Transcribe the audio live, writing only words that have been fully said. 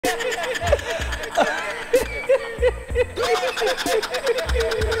Now,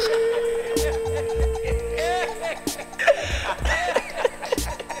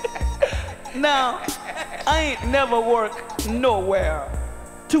 I ain't never worked nowhere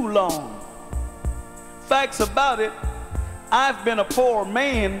too long. Facts about it, I've been a poor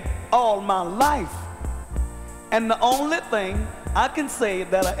man all my life. And the only thing I can say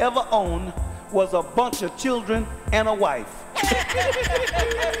that I ever owned was a bunch of children and a wife.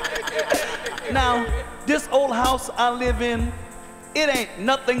 Now, this old house I live in, it ain't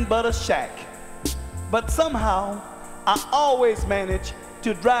nothing but a shack. But somehow, I always manage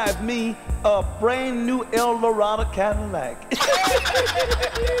to drive me a brand new El Dorado Cadillac.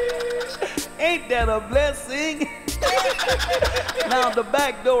 Ain't that a blessing? Now the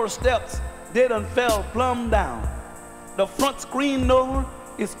back door steps, they done fell plumb down. The front screen door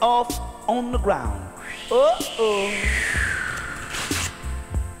is off on the ground. Uh-oh.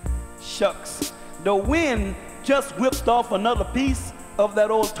 Shucks, the wind just whipped off another piece of that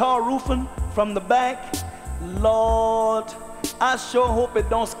old tar roofing from the back. Lord, I sure hope it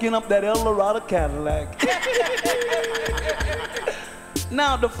don't skin up that El Dorado Cadillac.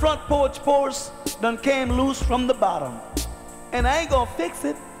 Now the front porch force done came loose from the bottom. And I ain't gonna fix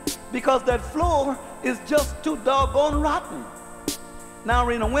it because that floor is just too doggone rotten. Now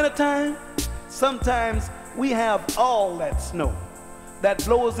in the wintertime, sometimes we have all that snow that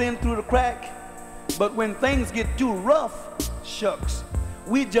blows in through the crack. But when things get too rough, shucks,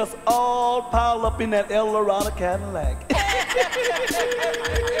 we just all pile up in that El Dorado Cadillac.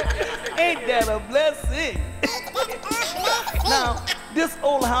 Ain't that a blessing? Now, this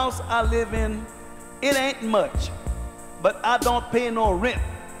old house I live in, it ain't much, but I don't pay no rent.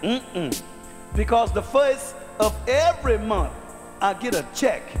 Because the first of every month, I get a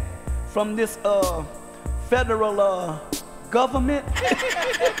check from this federal government.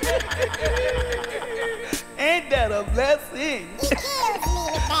 Ain't that a blessing?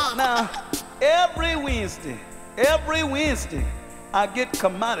 Now, every Wednesday, I get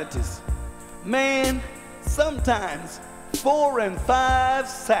commodities. Man, sometimes 4 and 5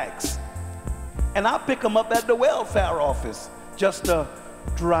 sacks. And I pick them up at the welfare office, just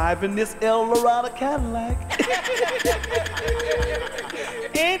driving this El Dorado Cadillac.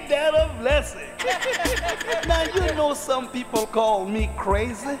 Ain't that a blessing? Now, you know some people call me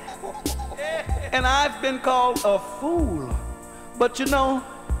crazy, and I've been called a fool. But you know,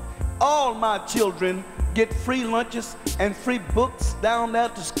 all my children get free lunches and free books down there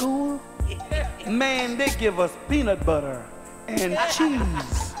to school. Man, they give us peanut butter and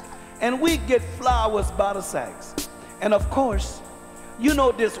cheese, and we get flowers by the sacks. And of course, you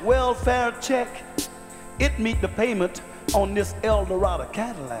know this welfare check, it meet the payment on this El Dorado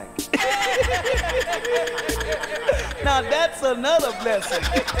Cadillac. Now that's another blessing.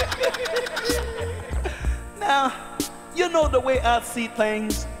 Now, you know the way I see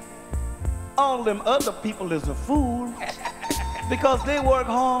things, all them other people is a fool because they work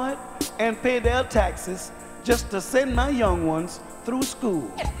hard and pay their taxes just to send my young ones through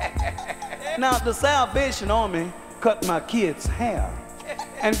school. Now the Salvation Army cut my kids' hair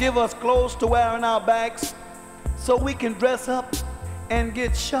and give us clothes to wear on our backs so we can dress up and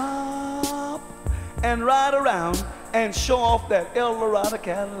get sharp and ride around and show off that El Dorado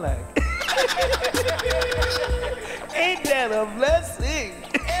Cadillac. Ain't that a blessing?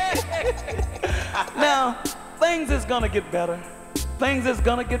 Now, things is gonna get better. Things is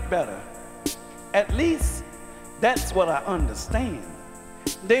gonna get better. At least, that's what I understand.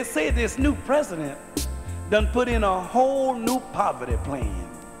 They say this new president done put in a whole new poverty plan.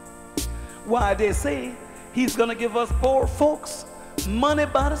 Why, they say he's gonna give us poor folks money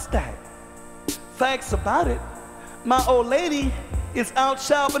by the stack. Facts about it, my old lady is out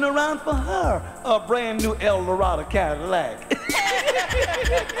shopping around for her a brand new El Dorado Cadillac.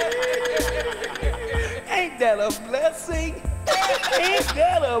 Ain't that a blessing? Ain't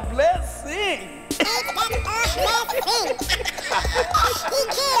that a blessing? He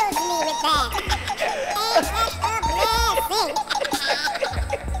kills me with that. Ain't that a blessing?